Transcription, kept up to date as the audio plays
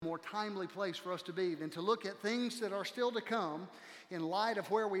timely place for us to be than to look at things that are still to come in light of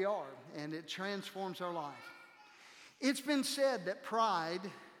where we are, and it transforms our life. It's been said that pride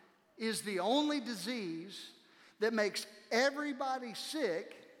is the only disease that makes everybody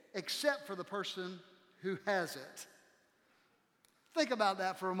sick except for the person who has it. Think about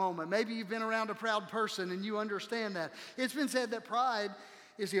that for a moment. Maybe you've been around a proud person and you understand that. It's been said that pride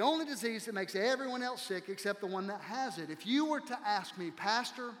is the only disease that makes everyone else sick except the one that has it. If you were to ask me,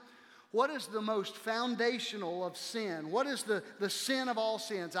 Pastor, what is the most foundational of sin? What is the sin of all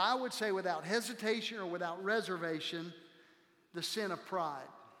sins? I would say without hesitation or without reservation, the sin of pride.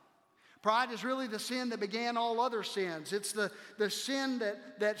 Pride is really the sin that began all other sins. It's the sin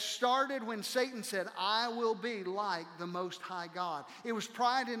that started when Satan said, I will be like the Most High God. It was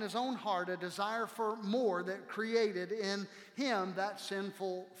pride in his own heart, a desire for more that created in him that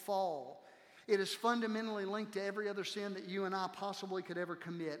sinful fall. It is fundamentally linked to every other sin that you and I possibly could ever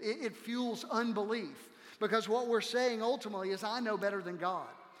commit. It fuels unbelief because what we're saying ultimately is, I know better than God.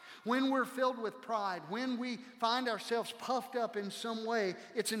 When we're filled with pride, when we find ourselves puffed up in some way,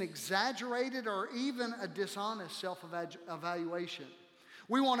 it's an exaggerated or even a dishonest self-evaluation.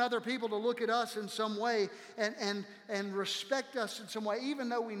 We want other people to look at us in some way and respect us in some way, even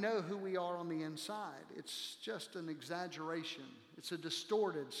though we know who we are on the inside. It's just an exaggeration. It's a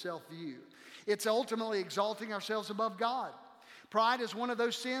distorted self-view. It's ultimately exalting ourselves above God. Pride is one of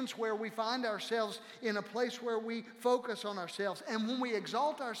those sins where we find ourselves in a place where we focus on ourselves. And when we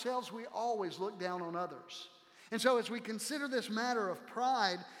exalt ourselves, we always look down on others. And so as we consider this matter of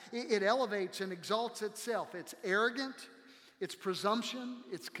pride, it elevates and exalts itself. It's arrogant, it's presumption,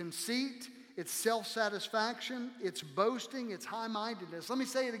 it's conceit, it's self-satisfaction, it's boasting, it's high-mindedness. Let me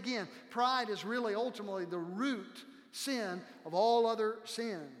say it again. Pride is really ultimately the root sin of all other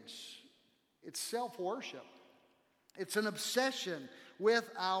sins. It's self-worship. It's an obsession with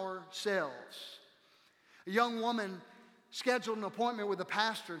ourselves. A young woman scheduled an appointment with a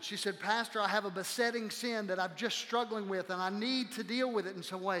pastor, and she said, Pastor, I have a besetting sin that I'm just struggling with, and I need to deal with it in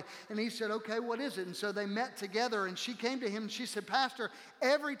some way. And he said, okay, what is it? And so they met together, and she came to him, and she said, Pastor,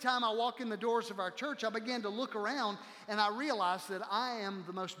 every time I walk in the doors of our church, I began to look around, and I realized that I am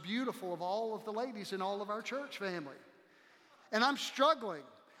the most beautiful of all of the ladies in all of our church family. And I'm struggling.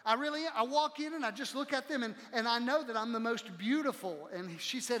 I walk in and I just look at them and I know that I'm the most beautiful. And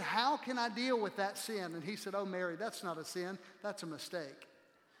she said, how can I deal with that sin? And he said, oh, Mary, that's not a sin. That's a mistake.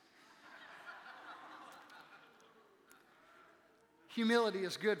 Humility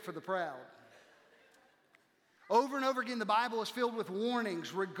is good for the proud. Over and over again, the Bible is filled with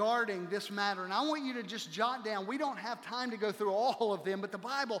warnings regarding this matter. And I want you to just jot down. We don't have time to go through all of them, but the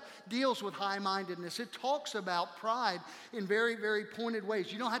Bible deals with high-mindedness. It talks about pride in very, very pointed ways.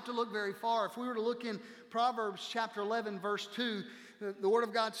 You don't have to look very far. If we were to look in Proverbs chapter 11, verse 2, the Word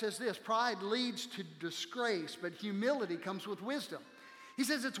of God says this, pride leads to disgrace, but humility comes with wisdom. He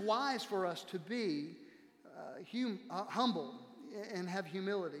says it's wise for us to be humble and have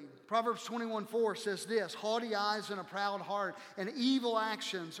humility. Proverbs 21:4 says this, haughty eyes and a proud heart and evil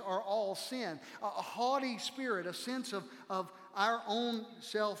actions are all sin. A haughty spirit, a sense of our own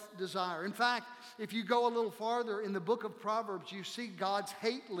self-desire. In fact, if you go a little farther in the book of Proverbs, you see God's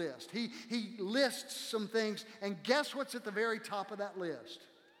hate list. He lists some things, and guess what's at the very top of that list?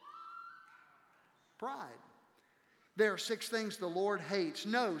 Pride. There are 6 things the Lord hates.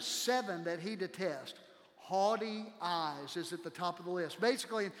 No, 7 that he detests. Haughty eyes is at the top of the list.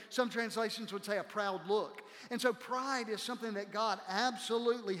 Basically, some translations would say a proud look. And so pride is something that God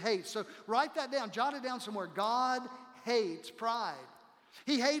absolutely hates. So write that down, jot it down somewhere. God hates pride.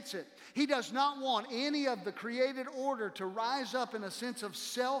 He hates it. He does not want any of the created order to rise up in a sense of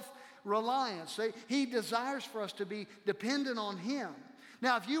self-reliance. He desires for us to be dependent on him.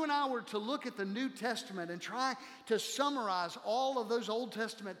 Now, if you and I were to look at the New Testament and try to summarize all of those Old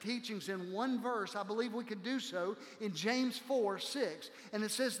Testament teachings in one verse, I believe we could do so in James 4:6. And it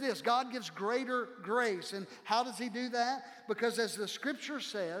says this, God gives greater grace. And how does he do that? Because as the scripture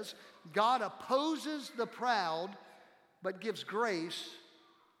says, God opposes the proud, but gives grace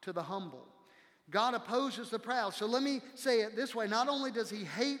to the humble. God opposes the proud. So let me say it this way. Not only does he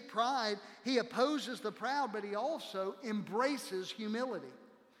hate pride, he opposes the proud, but he also embraces humility.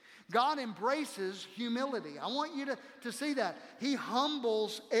 God embraces humility. I want you to see that. He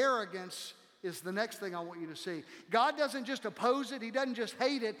humbles arrogance is the next thing I want you to see. God doesn't just oppose it. He doesn't just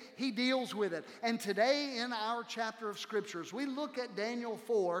hate it. He deals with it. And today in our chapter of Scriptures, we look at Daniel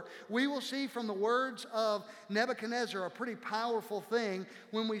 4. We will see from the words of Nebuchadnezzar a pretty powerful thing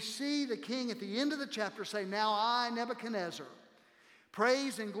when we see the king at the end of the chapter say, now I, Nebuchadnezzar,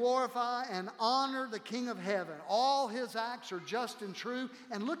 Praise and glorify and honor the King of heaven. All his acts are just and true.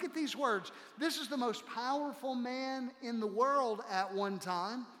 And look at these words. This is the most powerful man in the world at one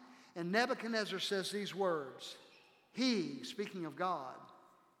time. And Nebuchadnezzar says these words. He, speaking of God,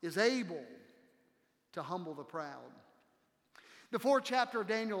 is able to humble the proud. The fourth chapter of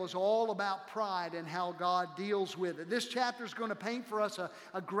Daniel is all about pride and how God deals with it. This chapter is going to paint for us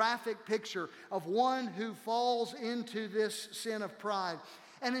a graphic picture of one who falls into this sin of pride.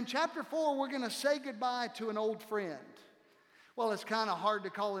 And in chapter 4, we're going to say goodbye to an old friend. Well, it's kind of hard to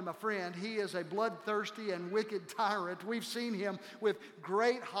call him a friend. He is a bloodthirsty and wicked tyrant. We've seen him with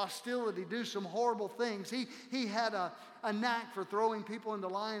great hostility do some horrible things. He had a knack for throwing people into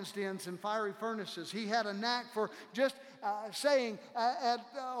lions' dens and fiery furnaces. He had a knack for just saying at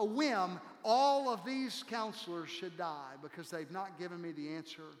a whim, all of these counselors should die because they've not given me the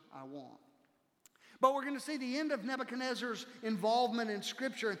answer I want. But we're going to see the end of Nebuchadnezzar's involvement in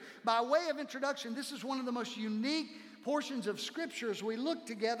Scripture. And by way of introduction, this is one of the most unique portions of Scripture as we look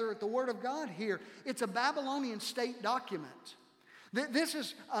together at the Word of God here. It's a Babylonian state document. This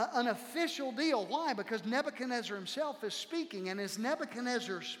is an official deal. Why? Because Nebuchadnezzar himself is speaking. And as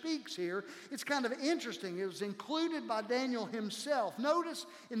Nebuchadnezzar speaks here, it's kind of interesting. It was included by Daniel himself. Notice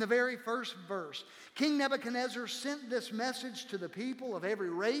in the very first verse, King Nebuchadnezzar sent this message to the people of every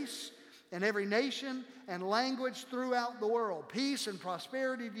race and every nation and language throughout the world. Peace and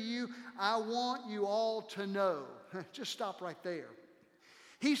prosperity to you. I want you all to know. Just stop right there.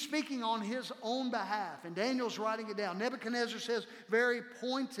 He's speaking on his own behalf, and Daniel's writing it down. Nebuchadnezzar says very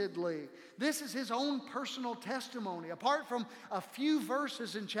pointedly, this is his own personal testimony. Apart from a few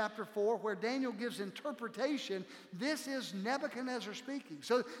verses in chapter 4 where Daniel gives interpretation, this is Nebuchadnezzar speaking.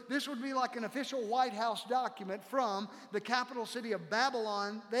 So this would be like an official White House document from the capital city of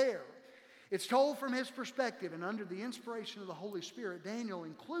Babylon there. It's told from his perspective, and under the inspiration of the Holy Spirit, Daniel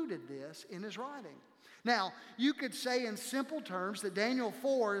included this in his writing. Now, you could say in simple terms that Daniel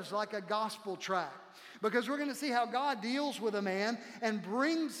 4 is like a gospel tract, because we're going to see how God deals with a man and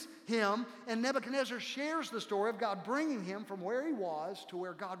brings him, and Nebuchadnezzar shares the story of God bringing him from where he was to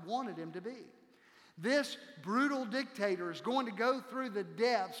where God wanted him to be. This brutal dictator is going to go through the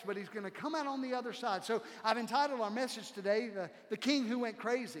depths, but he's going to come out on the other side. So I've entitled our message today, The King Who Went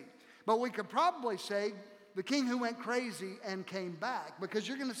Crazy. But we could probably say, The King Who Went Crazy and Came Back, because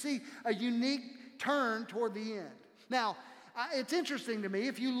you're going to see a unique turn toward the end. Now, it's interesting to me,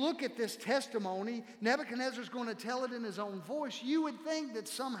 if you look at this testimony, Nebuchadnezzar's going to tell it in his own voice. You would think that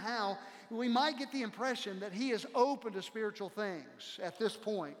somehow we might get the impression that he is open to spiritual things at this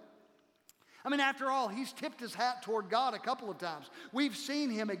point. I mean, after all, he's tipped his hat toward God a couple of times. We've seen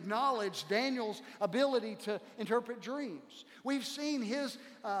him acknowledge Daniel's ability to interpret dreams. We've seen his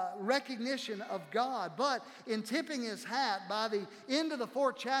recognition of God. But in tipping his hat, by the end of the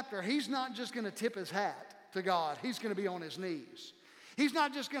 4th chapter, he's not just going to tip his hat to God. He's going to be on his knees. He's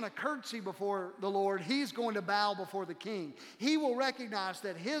not just going to curtsy before the Lord. He's going to bow before the King. He will recognize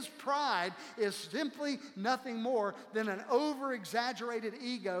that his pride is simply nothing more than an over-exaggerated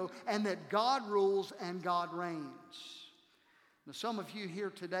ego, and that God rules and God reigns. Now, some of you here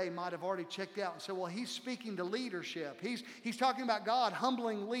today might have already checked out and said, well, he's speaking to leadership. He's talking about God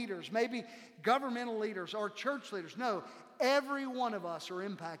humbling leaders, maybe governmental leaders or church leaders. No, every one of us are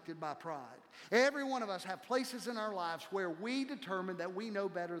impacted by pride. Every one of us have places in our lives where we determine that we know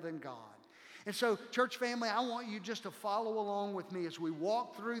better than God. And so, church family, I want you just to follow along with me as we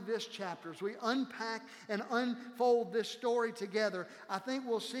walk through this chapter, as we unpack and unfold this story together. I think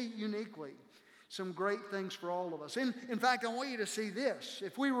we'll see uniquely some great things for all of us. In fact, I want you to see this.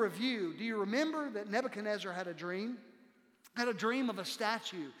 If we review, do you remember that Nebuchadnezzar had a dream? Had a dream of a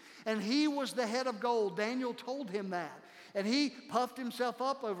statue, and he was the head of gold. Daniel told him that. And he puffed himself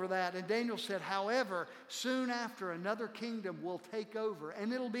up over that. And Daniel said, however, soon after another kingdom will take over.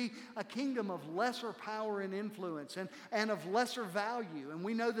 And it'll be a kingdom of lesser power and influence and of lesser value. And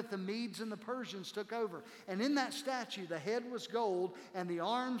we know that the Medes and the Persians took over. And in that statue, the head was gold and the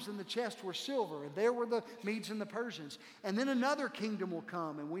arms and the chest were silver. And there were the Medes and the Persians. And then another kingdom will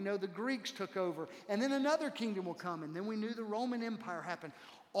come. And we know the Greeks took over. And then another kingdom will come. And then we knew the Roman Empire happened.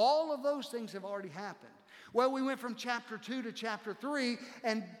 All of those things have already happened. Well, we went from chapter 2 to chapter 3,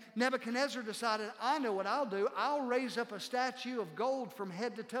 and Nebuchadnezzar decided, I know what I'll do. I'll raise up a statue of gold from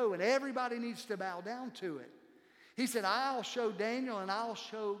head to toe, and everybody needs to bow down to it. He said, I'll show Daniel, and I'll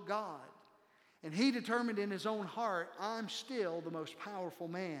show God. And he determined in his own heart, I'm still the most powerful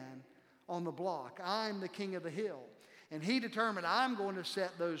man on the block. I'm the king of the hill. And he determined, I'm going to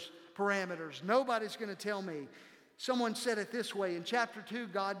set those parameters. Nobody's going to tell me. Someone said it this way. In chapter 2,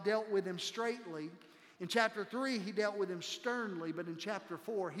 God dealt with him straightly. In chapter 3, he dealt with him sternly, but in chapter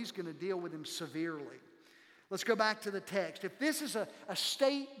 4, he's going to deal with him severely. Let's go back to the text. If this is a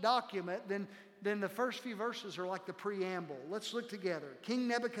state document, then the first few verses are like the preamble. Let's look together. King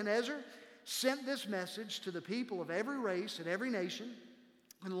Nebuchadnezzar sent this message to the people of every race and every nation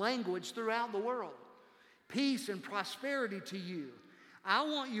and language throughout the world. Peace and prosperity to you. I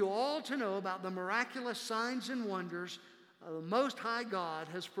want you all to know about the miraculous signs and wonders the Most High God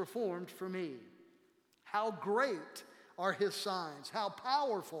has performed for me. How great are His signs. How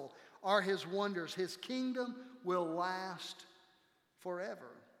powerful are His wonders. His kingdom will last forever.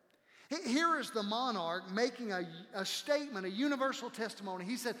 Here is the monarch making a statement, a universal testimony.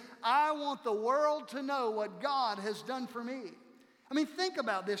 He said, I want the world to know what God has done for me. I mean, think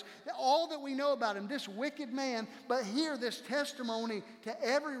about this. All that we know about him, this wicked man, but here this testimony to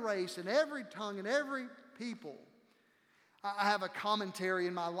every race and every tongue and every people. I have a commentary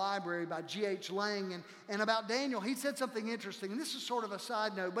in my library by G.H. Lang and about Daniel. He said something interesting, and this is sort of a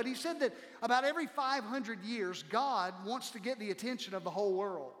side note, but he said that about every 500 years, God wants to get the attention of the whole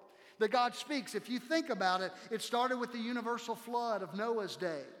world. That God speaks. If you think about it, it started with the universal flood of Noah's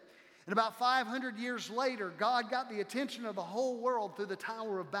day. And about 500 years later, God got the attention of the whole world through the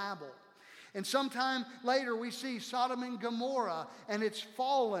Tower of Babel. And sometime later, we see Sodom and Gomorrah, and it's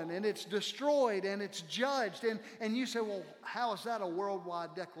fallen, and it's destroyed, and it's judged. And you say, well, how is that a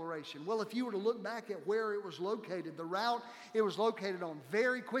worldwide declaration? Well, if you were to look back at where it was located, the route it was located on,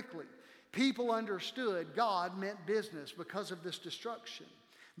 very quickly, people understood God meant business because of this destruction.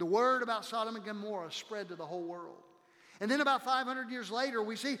 The word about Sodom and Gomorrah spread to the whole world. And then about 500 years later,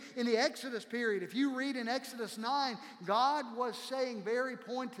 we see in the Exodus period, if you read in Exodus 9, God was saying very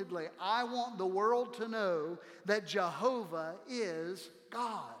pointedly, I want the world to know that Jehovah is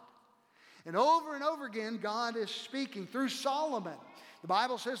God. And over again, God is speaking through Solomon. The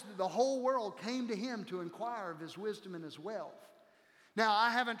Bible says that the whole world came to him to inquire of his wisdom and his wealth. Now, I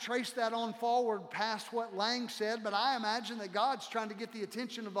haven't traced that on forward past what Lang said, but I imagine that God's trying to get the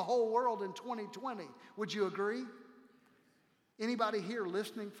attention of the whole world in 2020. Would you agree? Anybody here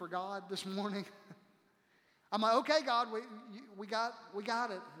listening for God this morning? I'm like, okay, God, we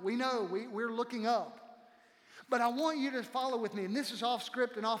got it. We know, we're looking up. But I want you to follow with me, and this is off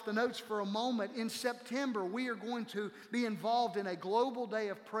script and off the notes for a moment. In September, we are going to be involved in a global day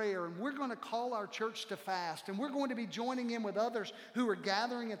of prayer, and we're going to call our church to fast, and we're going to be joining in with others who are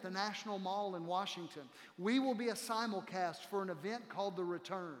gathering at the National Mall in Washington. We will be a simulcast for an event called The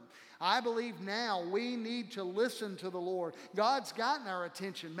Return. I believe now we need to listen to the Lord. God's gotten our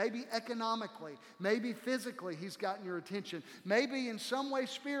attention, maybe economically, maybe physically He's gotten your attention, maybe in some way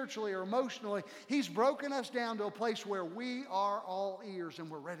spiritually or emotionally. He's broken us down to a place where we are all ears and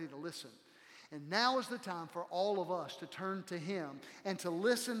we're ready to listen. And now is the time for all of us to turn to Him and to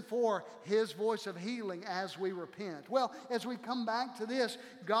listen for His voice of healing as we repent. Well, as we come back to this,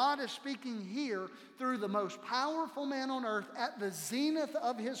 God is speaking here through the most powerful man on earth at the zenith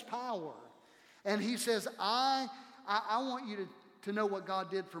of His power. And He says, I want you to know what God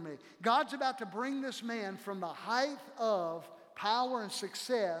did for me. God's about to bring this man from the height of power and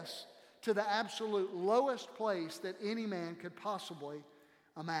success to the absolute lowest place that any man could possibly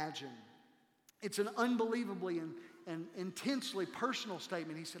imagine. It's an unbelievably and intensely personal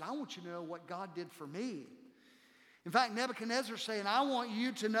statement. He said, I want you to know what God did for me. In fact, Nebuchadnezzar's saying, I want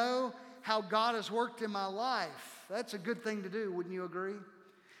you to know how God has worked in my life. That's a good thing to do, wouldn't you agree?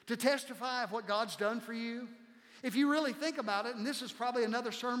 To testify of what God's done for you. If you really think about it, and this is probably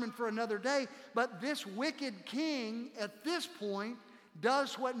another sermon for another day, but this wicked king at this point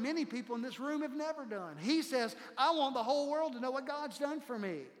does what many people in this room have never done. He says, I want the whole world to know what God's done for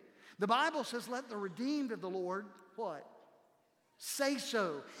me. The Bible says, let the redeemed of the Lord, what? Say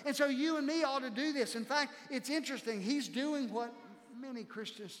so. And so you and me ought to do this. In fact, it's interesting. He's doing what many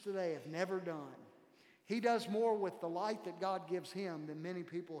Christians today have never done. He does more with the light that God gives him than many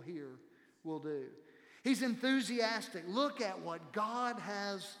people here will do. He's enthusiastic. Look at what God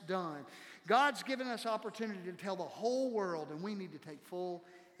has done. God's given us opportunity to tell the whole world, and we need to take full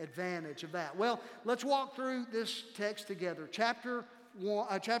advantage of that. Well, let's walk through this text together. Chapter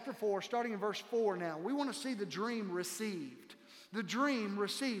 4, starting in verse 4 now. We want to see the dream received. The dream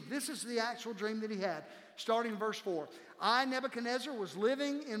received. This is the actual dream that he had, starting in verse 4. I, Nebuchadnezzar, was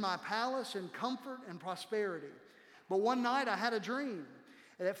living in my palace in comfort and prosperity. But one night I had a dream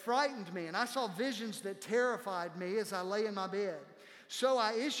that frightened me, and I saw visions that terrified me as I lay in my bed. So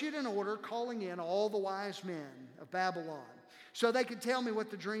I issued an order calling in all the wise men of Babylon so they could tell me what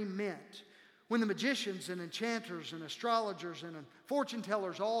the dream meant. When the magicians and enchanters and astrologers and fortune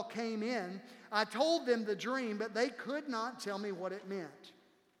tellers all came in, I told them the dream, but they could not tell me what it meant.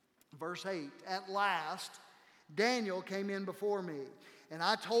 Verse 8, at last, Daniel came in before me, and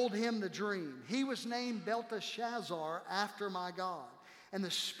I told him the dream. He was named Belteshazzar after my God, and the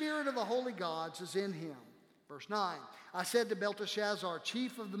spirit of the holy gods is in him. Verse 9, I said to Belteshazzar,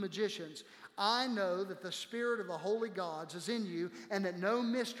 chief of the magicians, I know that the spirit of the holy gods is in you, and that no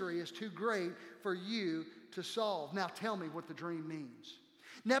mystery is too great for you to solve. Now tell me what the dream means.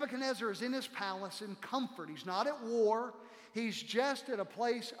 Nebuchadnezzar is in his palace in comfort. He's not at war. He's just at a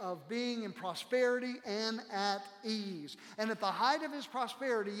place of being in prosperity and at ease. And at the height of his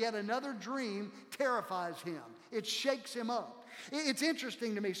prosperity, yet another dream terrifies him. It shakes him up. It's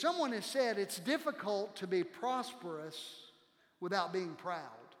interesting to me. Someone has said it's difficult to be prosperous without being proud.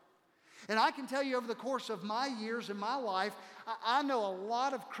 And I can tell you over the course of my years in my life, I know a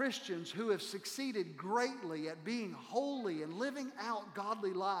lot of Christians who have succeeded greatly at being holy and living out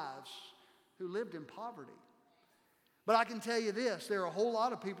godly lives who lived in poverty. But I can tell you this, there are a whole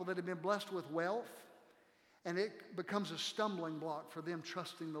lot of people that have been blessed with wealth, and it becomes a stumbling block for them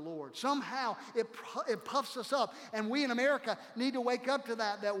trusting the Lord. Somehow it puffs us up, and we in America need to wake up to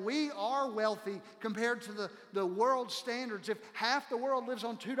that we are wealthy compared to the world standards. If half the world lives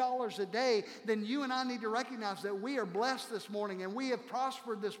on $2 a day, then you and I need to recognize that we are blessed this morning, and we have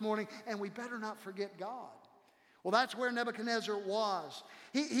prospered this morning, and we better not forget God. Well, that's where Nebuchadnezzar was.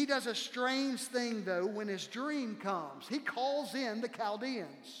 He does a strange thing, though, when his dream comes. He calls in the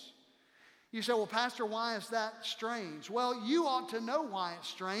Chaldeans. You say, well, Pastor, why is that strange? Well, you ought to know why it's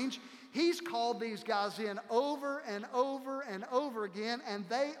strange. He's called these guys in over and over and over again, and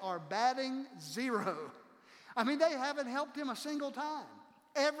they are batting zero. I mean, they haven't helped him a single time.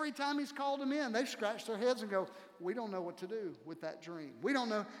 Every time he's called them in, they've scratched their heads and go, we don't know what to do with that dream. We don't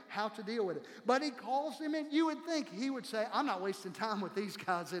know how to deal with it. But he calls them in. You would think he would say, I'm not wasting time with these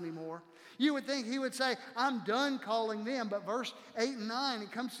guys anymore. You would think he would say, I'm done calling them. But verse 8 and 9,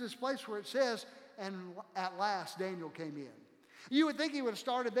 it comes to this place where it says, and at last Daniel came in. You would think he would have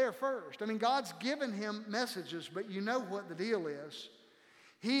started there first. I mean, God's given him messages, but you know what the deal is.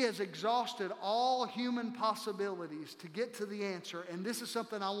 He has exhausted all human possibilities to get to the answer. And this is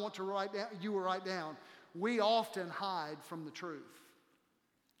something I want to write down, you will write down. We often hide from the truth.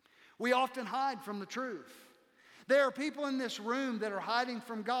 We often hide from the truth. There are people in this room that are hiding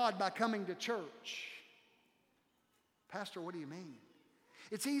from God by coming to church. Pastor, what do you mean?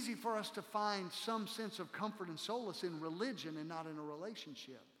 It's easy for us to find some sense of comfort and solace in religion and not in a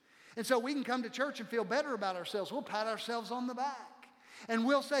relationship. And so we can come to church and feel better about ourselves. We'll pat ourselves on the back. And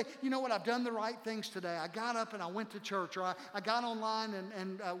we'll say, you know what, I've done the right things today. I got up and I went to church, or I got online,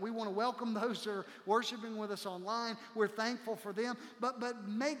 and we want to welcome those that are worshiping with us online. We're thankful for them. But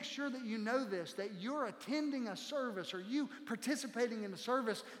make sure that you know this, that you're attending a service or you participating in a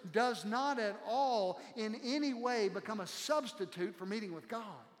service does not at all in any way become a substitute for meeting with God.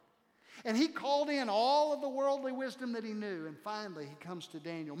 And he called in all of the worldly wisdom that he knew, and finally he comes to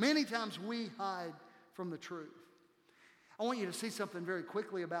Daniel. Many times we hide from the truth. I want you to see something very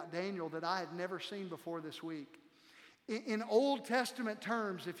quickly about Daniel that I had never seen before this week. In Old Testament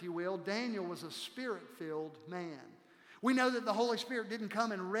terms, if you will, Daniel was a spirit-filled man. We know that the Holy Spirit didn't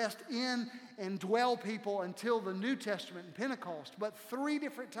come and rest in and dwell people until the New Testament and Pentecost. But 3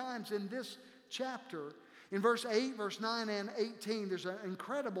 different times in this chapter, in verse 8, verse 9, and 18, there's an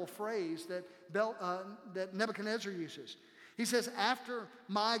incredible phrase that Nebuchadnezzar uses. He says, after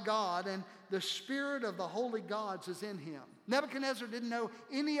my God, and the spirit of the holy gods is in him. Nebuchadnezzar didn't know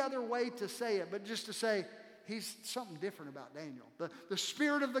any other way to say it, but just to say, he's something different about Daniel. The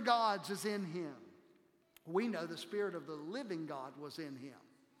spirit of the gods is in him. We know the spirit of the living God was in him.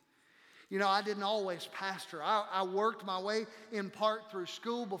 You know, I didn't always pastor. I worked my way in part through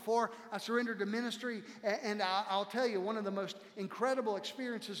school before I surrendered to ministry. And I'll tell you, one of the most incredible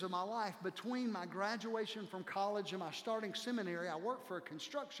experiences of my life, between my graduation from college and my starting seminary, I worked for a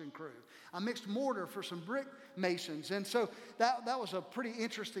construction crew. I mixed mortar for some brick masons. And so that was a pretty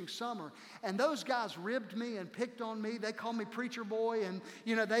interesting summer. And those guys ribbed me and picked on me. They called me preacher boy. And,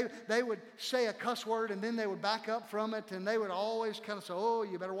 you know, they would say a cuss word and then they would back up from it. And they would always kind of say, oh,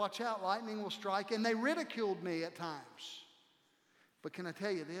 you better watch out, lightning will strike. And they ridiculed me at times. But can I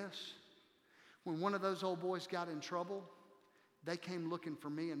tell you this? When one of those old boys got in trouble, they came looking for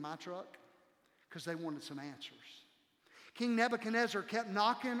me in my truck because they wanted some answers. King Nebuchadnezzar kept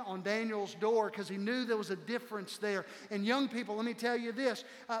knocking on Daniel's door because he knew there was a difference there. And young people, let me tell you this,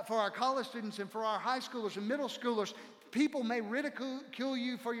 for our college students and for our high schoolers and middle schoolers, People may ridicule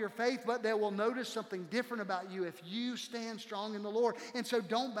you for your faith, but they will notice something different about you if you stand strong in the Lord. And so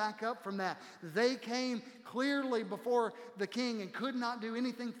don't back up from that. They came clearly before the king and could not do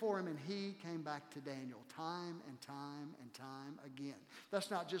anything for him, and he came back to Daniel time and time and time again. That's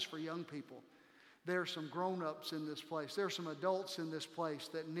not just for young people. There are some grown-ups in this place. There are some adults in this place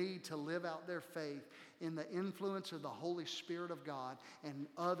that need to live out their faith in the influence of the Holy Spirit of God, and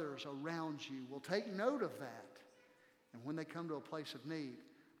others around you will take note of that. And when they come to a place of need,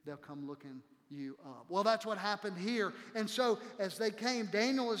 they'll come looking you up. Well, that's what happened here. And so as they came,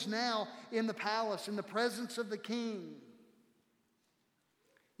 Daniel is now in the palace, in the presence of the king.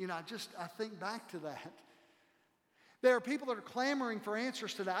 You know, I think back to that. There are people that are clamoring for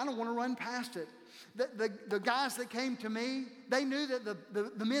answers today. I don't want to run past it. The guys that came to me, they knew that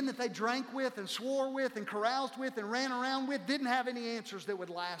the men that they drank with and swore with and caroused with and ran around with didn't have any answers that would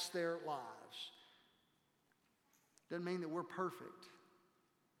last their lives. Doesn't mean that we're perfect,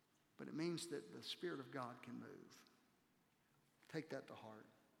 but it means that the Spirit of God can move. Take that to heart.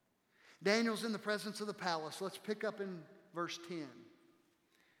 Daniel's in the presence of the palace. Let's pick up in verse 10.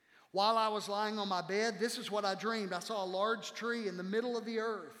 While I was lying on my bed, this is what I dreamed. I saw a large tree in the middle of the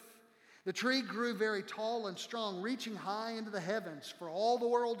earth. The tree grew very tall and strong, reaching high into the heavens for all the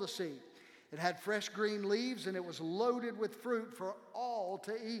world to see. It had fresh green leaves, and it was loaded with fruit for all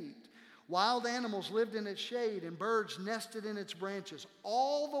to eat. Wild animals lived in its shade, and birds nested in its branches.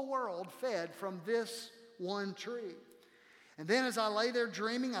 All the world fed from this one tree. And then as I lay there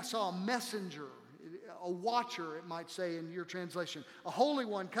dreaming, I saw a messenger, a watcher, it might say in your translation, a holy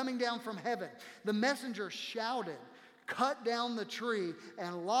one coming down from heaven. The messenger shouted, "Cut down the tree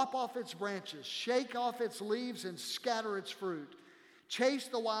and lop off its branches, shake off its leaves and scatter its fruit. Chase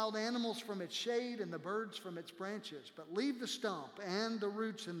the wild animals from its shade and the birds from its branches, but leave the stump and the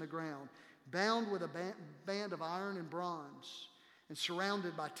roots in the ground, bound with a band of iron and bronze and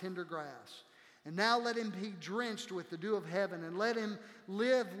surrounded by tender grass. And now let him be drenched with the dew of heaven, and let him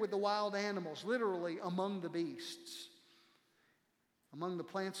live with the wild animals," literally among the beasts, among the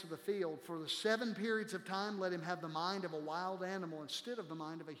plants of the field. For the 7 periods of time, let him have the mind of a wild animal instead of the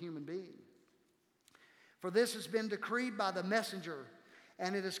mind of a human being. For this has been decreed by the messenger,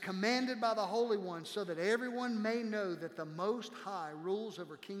 and it is commanded by the Holy One, so that everyone may know that the Most High rules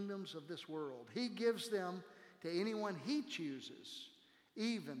over kingdoms of this world. He gives them to anyone he chooses,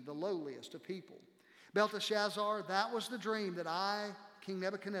 even the lowliest of people. Belteshazzar, that was the dream that I, King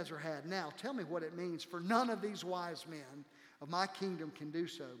Nebuchadnezzar, had. Now tell me what it means, for none of these wise men of my kingdom can do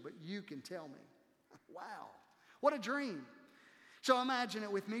so, but you can tell me. Wow, what a dream. So imagine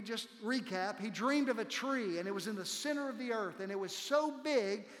it with me, just recap. He dreamed of a tree, and it was in the center of the earth, and it was so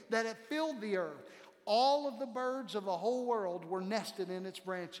big that it filled the earth. All of the birds of the whole world were nested in its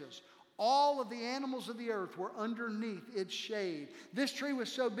branches. All of the animals of the earth were underneath its shade. This tree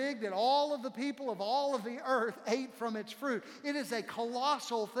was so big that all of the people of all of the earth ate from its fruit. It is a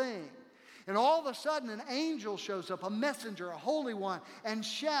colossal thing. And all of a sudden, an angel shows up, a messenger, a holy one, and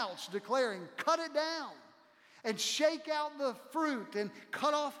shouts, declaring, "Cut it down and shake out the fruit and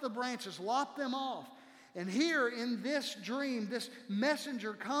cut off the branches, lop them off." And here in this dream, this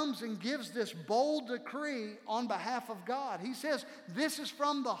messenger comes and gives this bold decree on behalf of God. He says, this is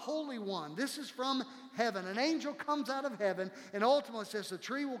from the Holy One. This is from heaven. An angel comes out of heaven and ultimately says the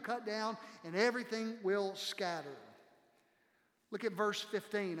tree will cut down and everything will scatter. Look at verse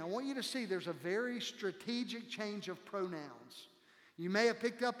 15. I want you to see there's a very strategic change of pronouns. You may have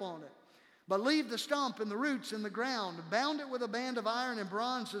picked up on it. But leave the stump and the roots in the ground, bound it with a band of iron and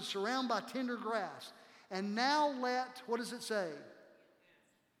bronze and surround by tender grass. And now let, what does it say?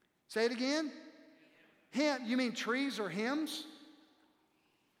 Say it again. Him. You mean trees or hymns?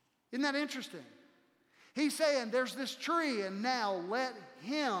 Isn't that interesting? He's saying there's this tree, and now let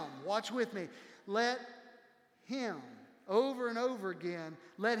him, watch with me, let him, over and over again,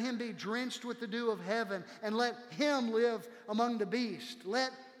 let him be drenched with the dew of heaven, and let him live among the beasts.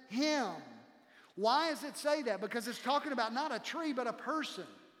 Let him. Why does it say that? Because it's talking about not a tree, but a person.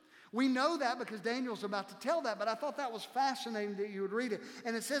 We know that because Daniel's about to tell that, but I thought that was fascinating that you would read it.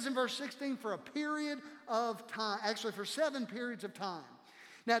 And it says in verse 16, for a period of time, actually for 7 periods of time.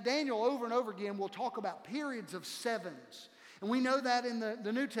 Now, Daniel over and over again will talk about periods of 7s. And we know that in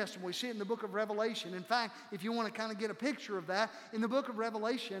the New Testament. We see it in the book of Revelation. In fact, if you want to kind of get a picture of that, in the book of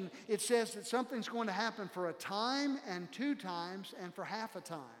Revelation, it says that something's going to happen for a time and 2 times and for half a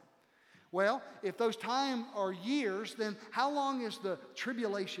time. Well, if those time are years, then how long is the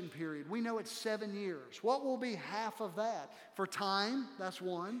tribulation period? We know it's 7 years. What will be half of that? For time, that's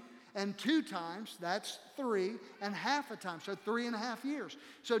 1. and 2 times, that's 3, and half a time, so 3.5 years.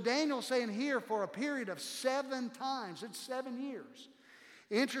 So Daniel's saying here for a period of 7 times, it's 7 years.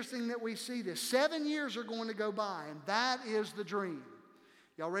 Interesting that we see this. 7 years are going to go by, and that is the dream.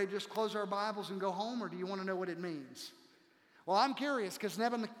 Y'all ready to just close our Bibles and go home, or do you want to know what it means? Well, I'm curious because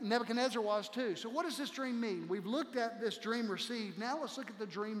Nebuchadnezzar was too. So what does this dream mean? We've looked at this dream received. Now let's look at the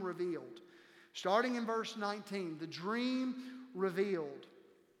dream revealed. Starting in verse 19, the dream revealed.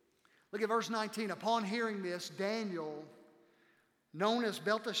 Look at verse 19. Upon hearing this, Daniel, known as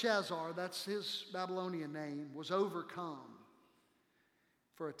Belteshazzar, that's his Babylonian name, was overcome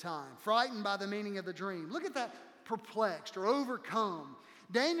for a time, frightened by the meaning of the dream. Look at that, perplexed or overcome.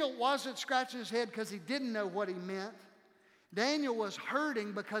 Daniel wasn't scratching his head because he didn't know what he meant. Daniel was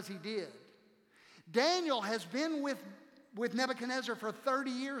hurting because he did. Daniel has been with Nebuchadnezzar for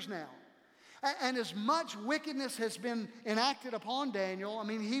 30 years now. And as much wickedness has been enacted upon Daniel, I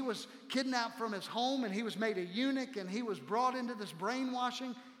mean, he was kidnapped from his home and he was made a eunuch and he was brought into this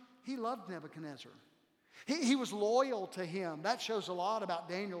brainwashing. He loved Nebuchadnezzar. He was loyal to him. That shows a lot about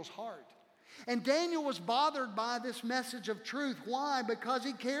Daniel's heart. And Daniel was bothered by this message of truth. Why? Because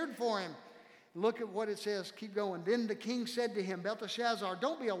he cared for him. Look at what it says. Keep going. Then the king said to him, Belteshazzar,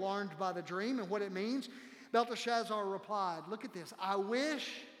 don't be alarmed by the dream and what it means. Belteshazzar replied, look at this. I wish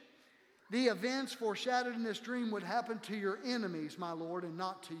the events foreshadowed in this dream would happen to your enemies, my lord, and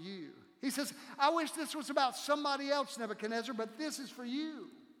not to you. He says, I wish this was about somebody else, Nebuchadnezzar, but this is for you.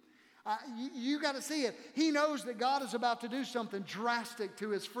 You got to see it. He knows that God is about to do something drastic to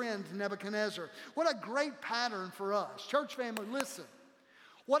his friend Nebuchadnezzar. What a great pattern for us. Church family, listen.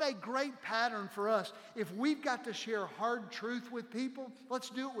 What a great pattern for us. If we've got to share hard truth with people, let's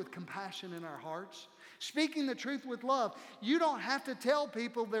do it with compassion in our hearts. Speaking the truth with love. You don't have to tell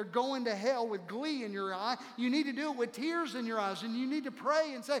people they're going to hell with glee in your eye. You need to do it with tears in your eyes. And you need to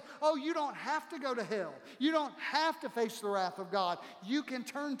pray and say, oh, you don't have to go to hell. You don't have to face the wrath of God. You can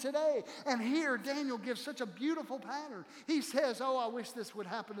turn today. And here Daniel gives such a beautiful pattern. He says, oh, I wish this would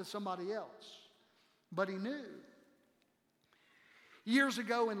happen to somebody else. But he knew. Years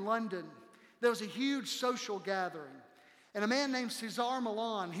ago in London, there was a huge social gathering. And a man named Cesar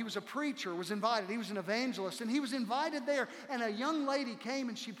Millan, he was a preacher, was invited. He was an evangelist, and he was invited there. And a young lady came,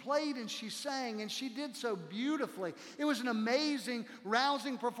 and she played, and she sang, and she did so beautifully. It was an amazing,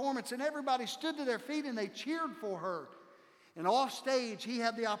 rousing performance, and everybody stood to their feet, and they cheered for her. And off stage, he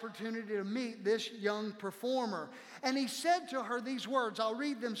had the opportunity to meet this young performer. And he said to her these words. I'll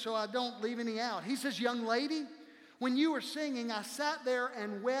read them so I don't leave any out. He says, young lady, when you were singing, I sat there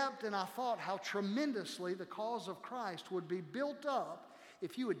and wept, and I thought how tremendously the cause of Christ would be built up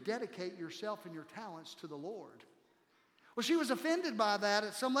if you would dedicate yourself and your talents to the Lord. Well, she was offended by that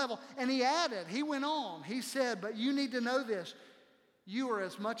at some level, and he went on, he said, but you need to know this. You are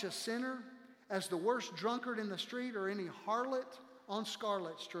as much a sinner as the worst drunkard in the street or any harlot on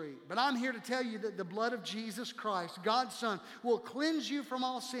Scarlet Street. But I'm here to tell you that the blood of Jesus Christ, God's Son, will cleanse you from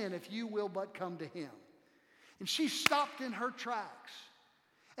all sin if you will but come to him. And she stopped in her tracks.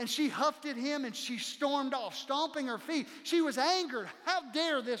 And she huffed at him and she stormed off, stomping her feet. She was angered. How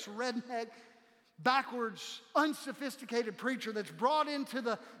dare this redneck, backwards, unsophisticated preacher that's brought into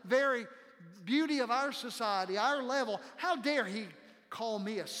the very beauty of our society, our level, how dare he call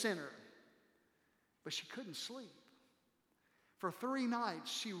me a sinner? But she couldn't sleep. For 3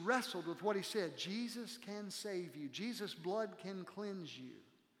 nights, she wrestled with what he said. Jesus can save you. Jesus' blood can cleanse you.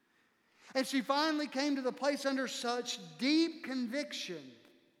 And she finally came to the place under such deep conviction.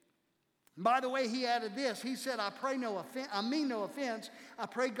 By the way, he added this. He said, I mean no offense. I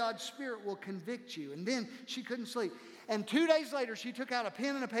pray God's Spirit will convict you. And then she couldn't sleep. And 2 days later, she took out a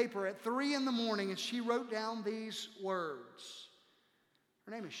pen and a paper at 3 in the morning and she wrote down these words.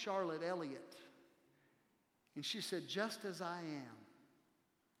 Her name is Charlotte Elliott. And she said, just as I am,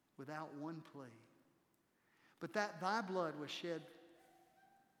 without one plea, but that thy blood was shed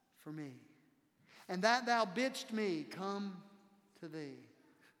for me, and that thou bidst me come to thee.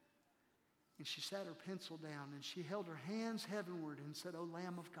 And she sat her pencil down and she held her hands heavenward and said, O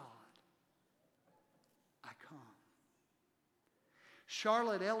Lamb of God, I come.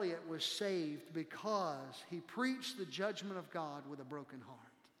 Charlotte Elliott was saved because he preached the judgment of God with a broken heart.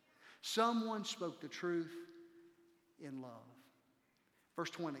 Someone spoke the truth in love. Verse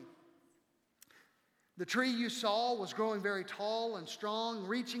 20. The tree you saw was growing very tall and strong,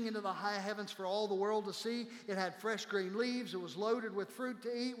 reaching into the high heavens for all the world to see. It had fresh green leaves. It was loaded with fruit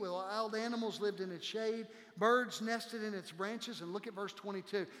to eat. Wild animals lived in its shade. Birds nested in its branches. And look at verse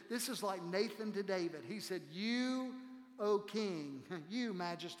 22. This is like Nathan to David. He said, you, O king, you,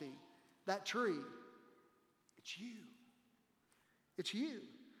 majesty, that tree, it's you. It's you.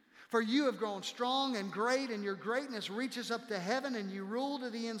 For you have grown strong and great, and your greatness reaches up to heaven, and you rule to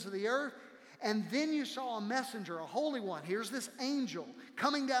the ends of the earth. And then you saw a messenger, a holy one. Here's this angel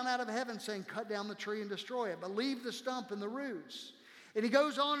coming down out of heaven saying, cut down the tree and destroy it, but leave the stump and the roots. And he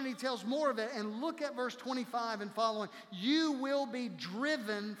goes on and he tells more of it. And look at verse 25 and following. You will be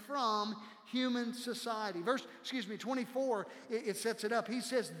driven from human society. 24, it sets it up. He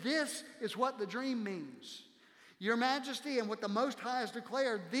says, this is what the dream means. Your Majesty and what the Most High has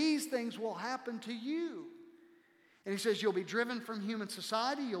declared, these things will happen to you. And he says, you'll be driven from human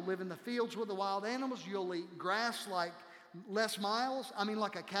society. You'll live in the fields with the wild animals. You'll eat grass like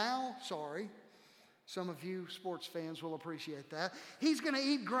like a cow. Sorry. Some of you sports fans will appreciate that. He's going to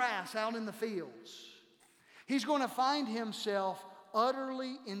eat grass out in the fields. He's going to find himself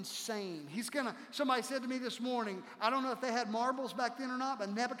utterly insane. Somebody said to me this morning, I don't know if they had marbles back then or not,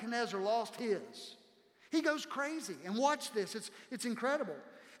 but Nebuchadnezzar lost his. He goes crazy. And watch this. It's incredible.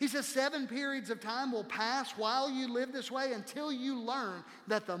 He says 7 periods of time will pass while you live this way until you learn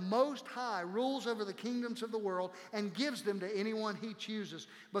that the Most High rules over the kingdoms of the world and gives them to anyone he chooses.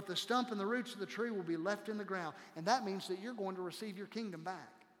 But the stump and the roots of the tree will be left in the ground. And that means that you're going to receive your kingdom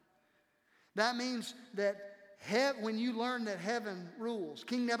back. That means that when you learn that heaven rules,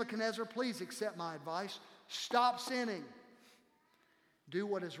 King Nebuchadnezzar, please accept my advice. Stop sinning. Do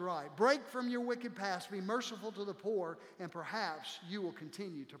what is right. Break from your wicked past. Be merciful to the poor, and perhaps you will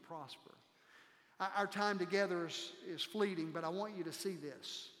continue to prosper. Our time together is fleeting, but I want you to see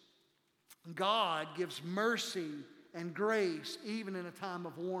this. God gives mercy and grace even in a time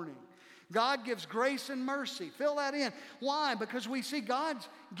of warning. God gives grace and mercy. Fill that in. Why? Because we see God's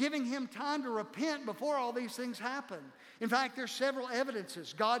giving him time to repent before all these things happen. In fact, there's several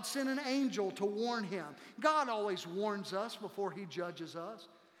evidences. God sent an angel to warn him. God always warns us before he judges us.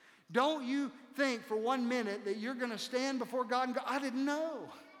 Don't you think for 1 minute that you're going to stand before God and go, I didn't know.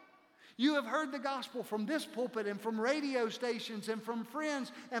 You have heard the gospel from this pulpit and from radio stations and from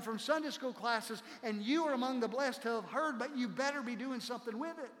friends and from Sunday school classes, and you are among the blessed to have heard, but you better be doing something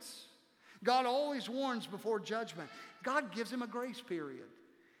with it. God always warns before judgment. God gives him a grace period.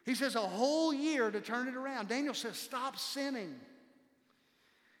 He says a whole year to turn it around. Daniel says, stop sinning.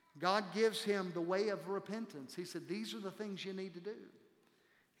 God gives him the way of repentance. He said, these are the things you need to do.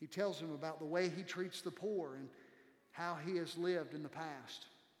 He tells him about the way he treats the poor and how he has lived in the past.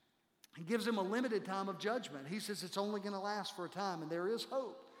 He gives him a limited time of judgment. He says it's only going to last for a time, and there is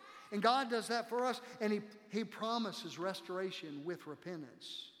hope. And God does that for us, and he promises restoration with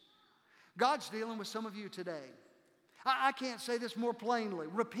repentance. God's dealing with some of you today. I can't say this more plainly.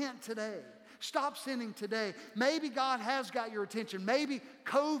 Repent today. Stop sinning today. Maybe God has got your attention. Maybe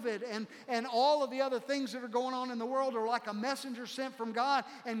COVID and all of the other things that are going on in the world are like a messenger sent from God,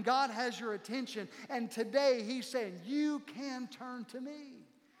 and God has your attention. And today he's saying, you can turn to me.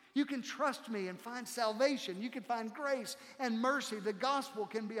 You can trust me and find salvation. You can find grace and mercy. The gospel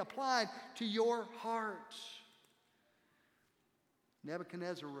can be applied to your heart.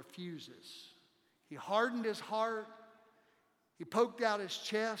 Nebuchadnezzar refuses. He hardened his heart. He poked out his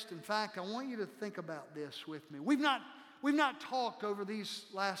chest. In fact, I want you to think about this with me. We've not talked over these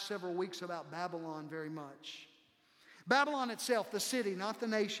last several weeks about Babylon very much. Babylon itself, the city, not the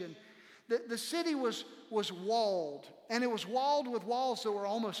nation. The city was walled, and it was walled with walls that were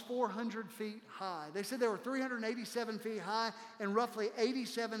almost 400 feet high. They said they were 387 feet high and roughly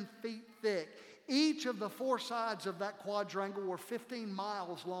 87 feet thick. Each of the 4 sides of that quadrangle were 15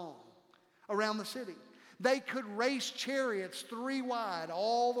 miles long around the city. They could race chariots 3 wide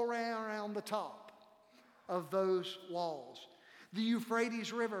all around the top of those walls. The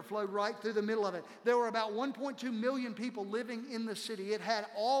Euphrates River flowed right through the middle of it. There were about 1.2 million people living in the city. It had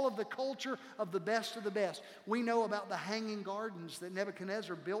all of the culture of the best of the best. We know about the hanging gardens that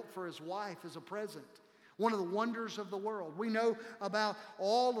Nebuchadnezzar built for his wife as a present. One of the wonders of the world. We know about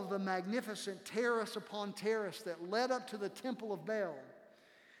all of the magnificent terrace upon terrace that led up to the Temple of Baal.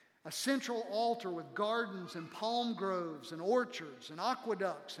 A central altar with gardens and palm groves and orchards and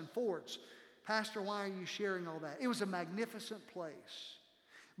aqueducts and forts. Pastor, why are you sharing all that? It was a magnificent place.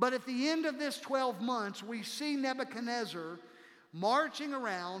 But at the end of this 12 months, we see Nebuchadnezzar marching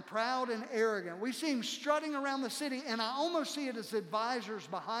around, proud and arrogant. We see him strutting around the city, and I almost see it as advisors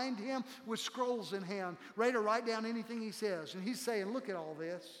behind him with scrolls in hand, ready to write down anything he says. And he's saying, look at all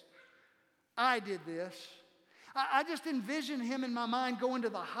this. I did this. I just envision him in my mind going to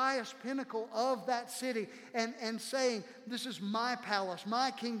the highest pinnacle of that city and saying, this is my palace,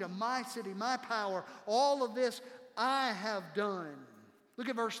 my kingdom, my city, my power. All of this I have done. Look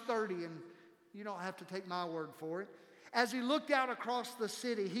at verse 30, and you don't have to take my word for it. As he looked out across the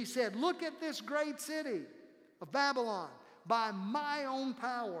city, he said, look at this great city of Babylon. By my own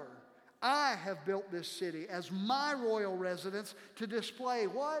power I have built this city as my royal residence to display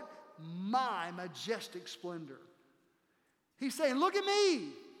what? My majestic splendor. He's saying, look at me.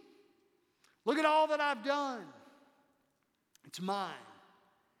 Look at all that I've done. It's mine.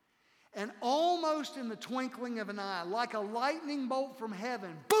 And almost in the twinkling of an eye, like a lightning bolt from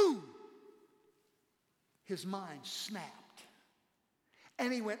heaven, boom, his mind snapped.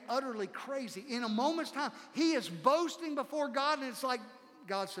 And he went utterly crazy. In a moment's time, he is boasting before God, and it's like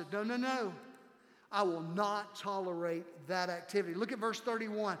God said, no, no, no. I will not tolerate that activity. Look at verse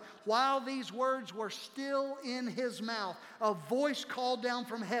 31. While these words were still in his mouth, a voice called down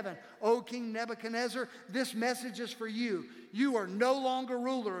from heaven, O King Nebuchadnezzar, this message is for you. You are no longer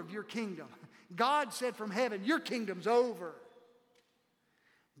ruler of your kingdom. God said from heaven, your kingdom's over.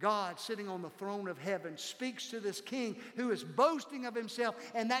 God, sitting on the throne of heaven, speaks to this king who is boasting of himself,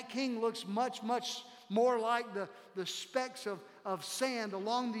 and that king looks much, much more like the specks of sand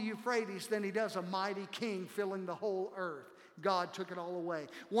along the Euphrates than he does a mighty king filling the whole earth. God took it all away.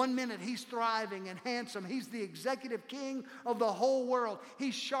 1 minute he's thriving and handsome. He's the executive king of the whole world.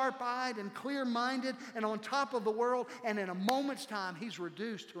 He's sharp-eyed and clear-minded and on top of the world, and in a moment's time he's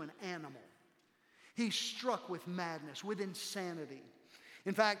reduced to an animal. He's struck with madness, with insanity.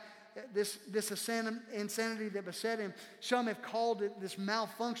 In fact, this insanity that beset him, some have called it this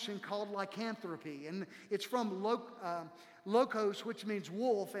malfunction called lycanthropy. And it's from logos, which means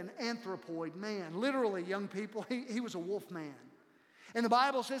wolf, and anthropoid, man. Literally, young people, he was a wolf man. And the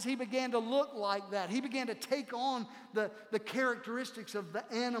Bible says he began to look like that. He began to take on the characteristics of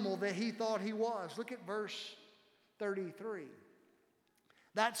the animal that he thought he was. Look at verse 33.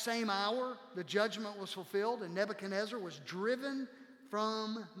 That same hour, the judgment was fulfilled, and Nebuchadnezzar was driven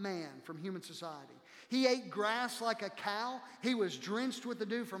from man, from human society. He ate grass like a cow. He was drenched with the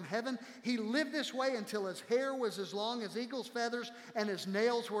dew from heaven. He lived this way until his hair was as long as eagle's feathers and his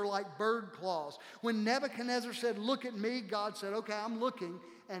nails were like bird claws. When Nebuchadnezzar said, look at me, God said, okay, I'm looking.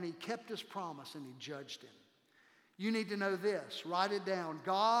 And he kept his promise and he judged him. You need to know this. Write it down.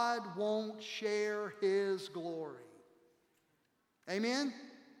 God won't share his glory. Amen?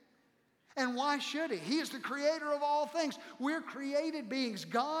 And why should he? He is the creator of all things. We're created beings.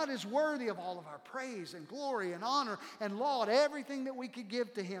 God is worthy of all of our praise and glory and honor and laud, everything that we could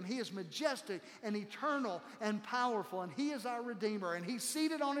give to him. He is majestic and eternal and powerful, and he is our Redeemer, and he's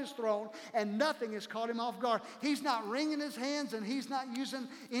seated on his throne, and nothing has caught him off guard. He's not wringing his hands, and he's not using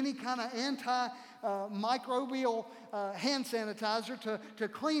any kind of microbial hand sanitizer to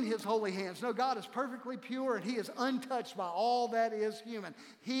clean his holy hands. No, God is perfectly pure, and he is untouched by all that is human.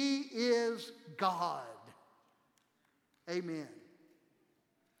 He is God. Amen.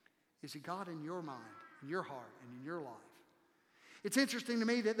 Is he God in your mind, in your heart, and in your life? It's interesting to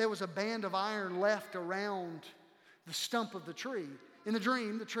me that there was a band of iron left around the stump of the tree. In the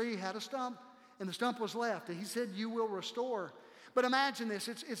dream, the tree had a stump, and the stump was left. And he said, you will restore. But imagine this,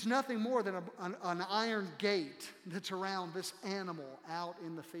 it's nothing more than an iron gate that's around this animal out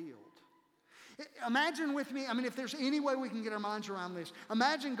in the field. Imagine with me, if there's any way we can get our minds around this,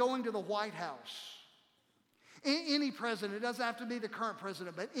 imagine going to the White House. Any president, it doesn't have to be the current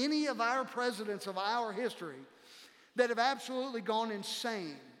president, but any of our presidents of our history that have absolutely gone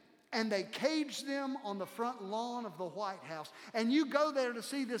insane, and they caged them on the front lawn of the White House. And you go there to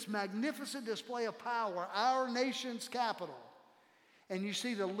see this magnificent display of power, our nation's capital. And you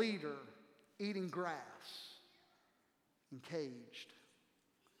see the leader eating grass and caged.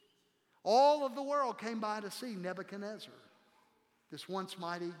 All of the world came by to see Nebuchadnezzar, this once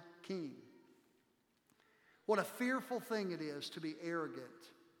mighty king. What a fearful thing it is to be arrogant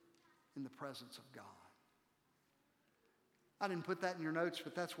in the presence of God. I didn't put that in your notes,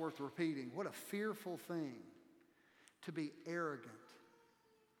 but that's worth repeating. What a fearful thing to be arrogant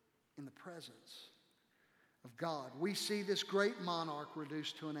in the presence of God. We see this great monarch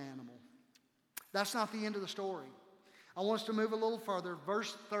reduced to an animal. That's not the end of the story. I want us to move a little further.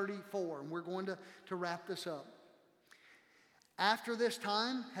 Verse 34, and we're going to wrap this up. After this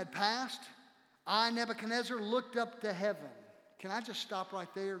time had passed, I, Nebuchadnezzar, looked up to heaven. Can I just stop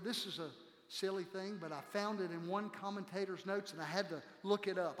right there? This is a silly thing, but I found it in one commentator's notes, and I had to look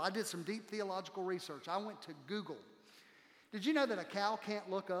it up. I did some deep theological research. I went to Google. Did you know that a cow can't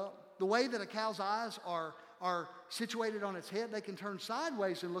look up? The way that a cow's eyes are situated on its head, they can turn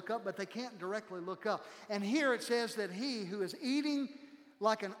sideways and look up, but they can't directly look up. And here it says that he who is eating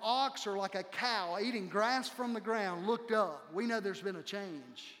like an ox or like a cow, eating grass from the ground, looked up. We know there's been a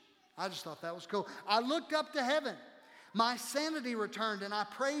change. I just thought that was cool. I looked up to heaven. My sanity returned, and I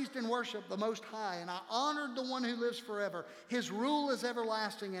praised and worshiped the Most High, and I honored the one who lives forever. His rule is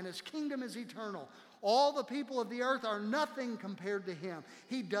everlasting, and his kingdom is eternal. All the people of the earth are nothing compared to him.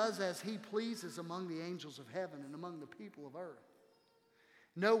 He does as he pleases among the angels of heaven and among the people of earth.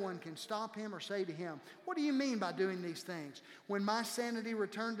 No one can stop him or say to him, "What do you mean by doing these things?" When my sanity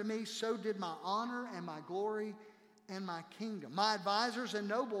returned to me, so did my honor and my glory and my kingdom. My advisors and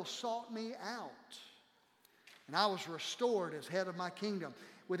nobles sought me out, and I was restored as head of my kingdom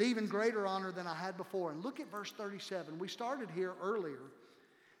with even greater honor than I had before. And look at verse 37. We started here earlier.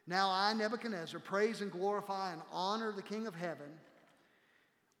 Now I, Nebuchadnezzar, praise and glorify and honor the King of heaven.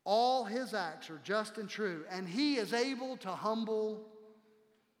 All his acts are just and true, and he is able to humble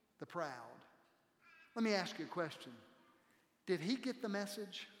the proud. Let me ask you a question. Did he get the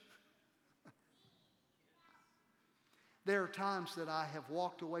message? There are times that I have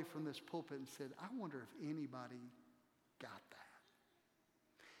walked away from this pulpit and said, I wonder if anybody got that.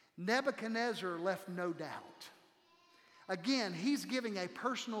 Nebuchadnezzar left no doubt. Again, he's giving a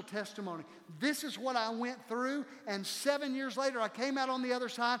personal testimony. This is what I went through, and 7 years later I came out on the other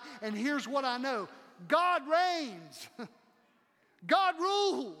side, and here's what I know. God reigns. God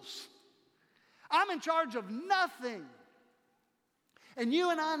rules. I'm in charge of nothing. And you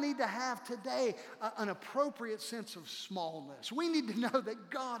and I need to have today an appropriate sense of smallness. We need to know that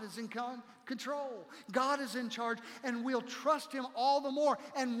God is in control. God is in charge, and we'll trust him all the more.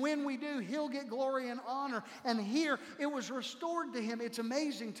 And when we do, he'll get glory and honor. And here, it was restored to him. It's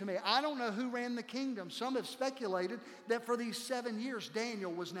amazing to me. I don't know who ran the kingdom. Some have speculated that for these 7 years,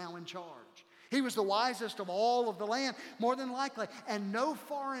 Daniel was now in charge. He was the wisest of all of the land, more than likely. And no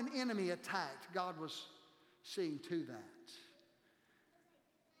foreign enemy attacked. God was seeing to that.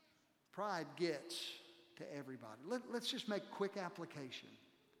 Pride gets to everybody. Let's just make quick application.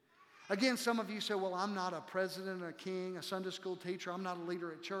 Again, some of you say, well, I'm not a president, a king, a Sunday school teacher. I'm not a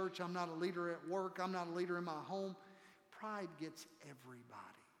leader at church. I'm not a leader at work. I'm not a leader in my home. Pride gets everybody.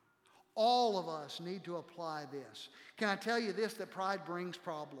 All of us need to apply this. Can I tell you this, that pride brings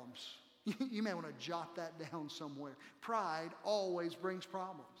problems? You may want to jot that down somewhere. Pride always brings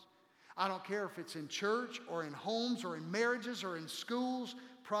problems. I don't care if it's in church or in homes or in marriages or in schools.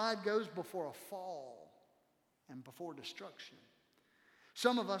 Pride goes before a fall and before destruction.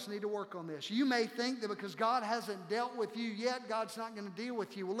 Some of us need to work on this. You may think that because God hasn't dealt with you yet, God's not going to deal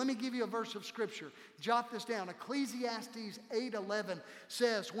with you. Well, let me give you a verse of Scripture. Jot this down. Ecclesiastes 8:11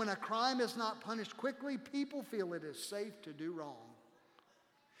 says, when a crime is not punished quickly, people feel it is safe to do wrong.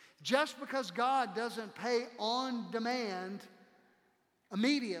 Just because God doesn't pay on demand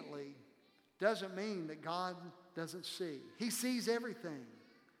immediately doesn't mean that God doesn't see. He sees everything.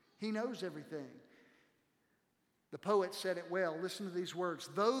 He knows everything. The poet said it well. Listen to these words.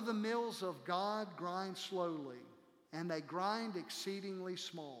 Though the mills of God grind slowly, and they grind exceedingly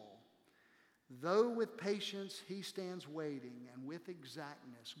small, though with patience he stands waiting, and with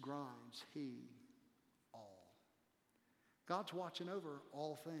exactness grinds he all. God's watching over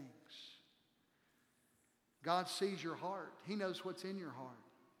all things. God sees your heart. He knows what's in your heart.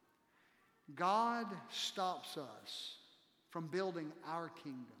 God stops us from building our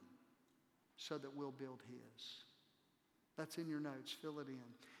kingdom so that we'll build his. That's in your notes. Fill it in.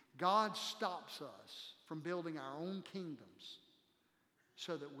 God stops us from building our own kingdoms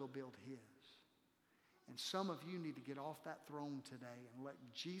so that we'll build his. And some of you need to get off that throne today and let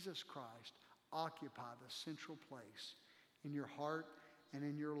Jesus Christ occupy the central place in your heart and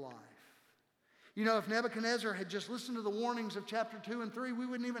in your life. You know, if Nebuchadnezzar had just listened to the warnings of chapter 2 and 3, we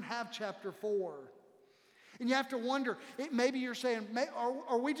wouldn't even have chapter 4. And you have to wonder, maybe you're saying,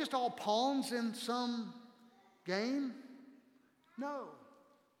 are we just all pawns in some game? No.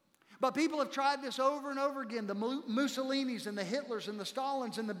 But people have tried this over and over again. The Mussolinis and the Hitlers and the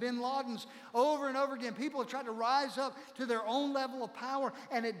Stalins and the Bin Ladens, over and over again. People have tried to rise up to their own level of power,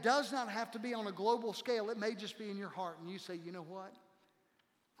 and it does not have to be on a global scale. It may just be in your heart. And you say, you know what?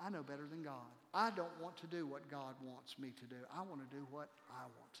 I know better than God. I don't want to do what God wants me to do. I want to do what I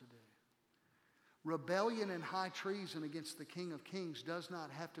want to do. Rebellion and high treason against the King of Kings does not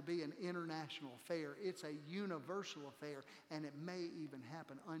have to be an international affair. It's a universal affair, and it may even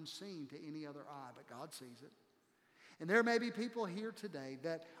happen unseen to any other eye, but God sees it. And there may be people here today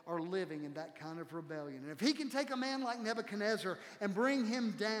that are living in that kind of rebellion. And if he can take a man like Nebuchadnezzar and bring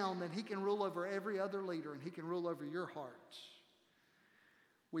him down, then he can rule over every other leader, and he can rule over your hearts.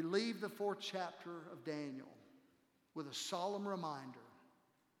 We leave the 4th chapter of Daniel with a solemn reminder.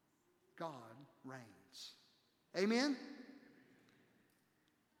 God reigns. Amen?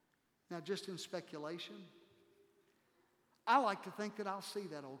 Now, just in speculation, I like to think that I'll see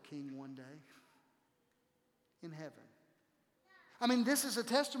that old king one day in heaven. I mean, this is a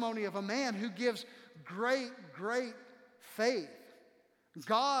testimony of a man who gives great, great faith.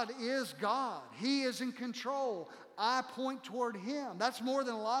 God is God. He is in control. I point toward Him. That's more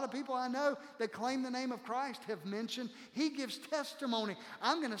than a lot of people I know that claim the name of Christ have mentioned. He gives testimony.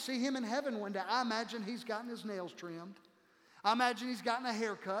 I'm going to see Him in heaven one day. I imagine He's gotten His nails trimmed. I imagine He's gotten a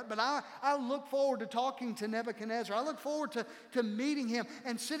haircut. But I look forward to talking to Nebuchadnezzar. I look forward to meeting him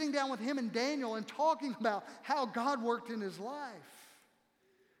and sitting down with him and Daniel and talking about how God worked in his life.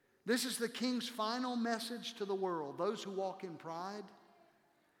 This is the King's final message to the world. Those who walk in pride,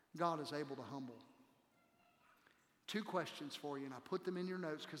 God is able to humble. 2 questions for you, and I put them in your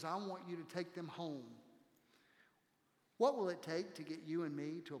notes because I want you to take them home. What will it take to get you and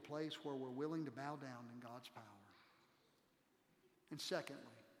me to a place where we're willing to bow down in God's power? And secondly,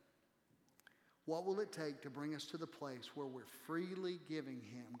 what will it take to bring us to the place where we're freely giving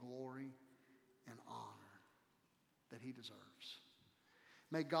Him glory and honor that He deserves?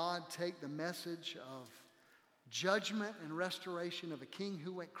 May God take the message of judgment and restoration of a king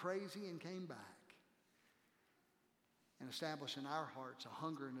who went crazy and came back and establish in our hearts a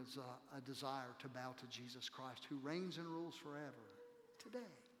hunger and a desire to bow to Jesus Christ, who reigns and rules forever. Today,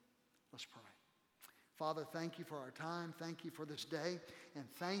 let's pray. Father, thank You for our time. Thank You for this day. And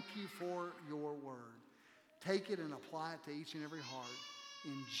thank You for Your word. Take it and apply it to each and every heart.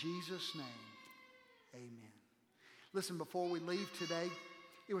 In Jesus' name, amen. Listen, before we leave today,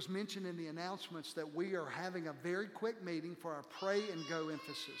 it was mentioned in the announcements that we are having a very quick meeting for our Pray and Go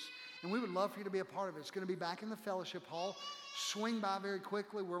emphasis. And we would love for you to be a part of it. It's going to be back in the fellowship hall. Swing by very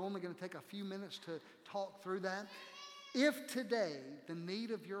quickly. We're only going to take a few minutes to talk through that. If today the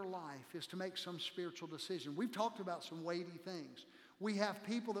need of your life is to make some spiritual decision, we've talked about some weighty things. We have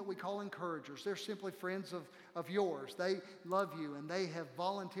people that we call encouragers. They're simply friends of yours. They love you and they have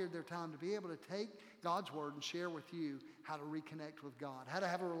volunteered their time to be able to take God's word and share with you how to reconnect with God, how to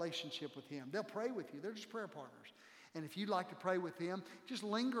have a relationship with Him. They'll pray with you. They're just prayer partners. And if you'd like to pray with them, just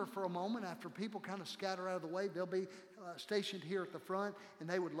linger for a moment after people kind of scatter out of the way. They'll be stationed here at the front, and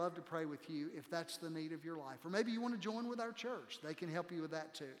they would love to pray with you if that's the need of your life. Or maybe you want to join with our church. They can help you with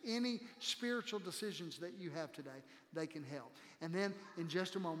that too. Any spiritual decisions that you have today, they can help. And then in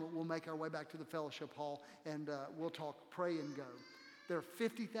just a moment, we'll make our way back to the fellowship hall, and we'll talk Pray and Go. There are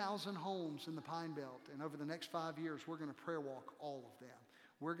 50,000 homes in the Pine Belt, and over the next 5 years, we're going to prayer walk all of them.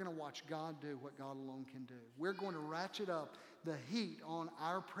 We're going to watch God do what God alone can do. We're going to ratchet up the heat on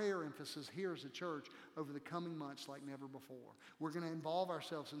our prayer emphasis here as a church over the coming months like never before. We're going to involve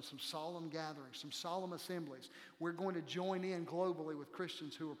ourselves in some solemn gatherings, some solemn assemblies. We're going to join in globally with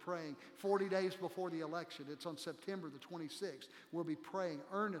Christians who are praying 40 days before the election. It's on September the 26th. We'll be praying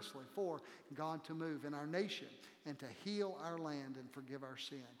earnestly for God to move in our nation and to heal our land and forgive our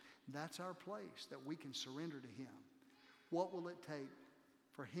sin. That's our place that we can surrender to Him. What will it take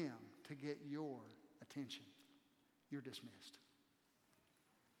for Him to get your attention? You're dismissed.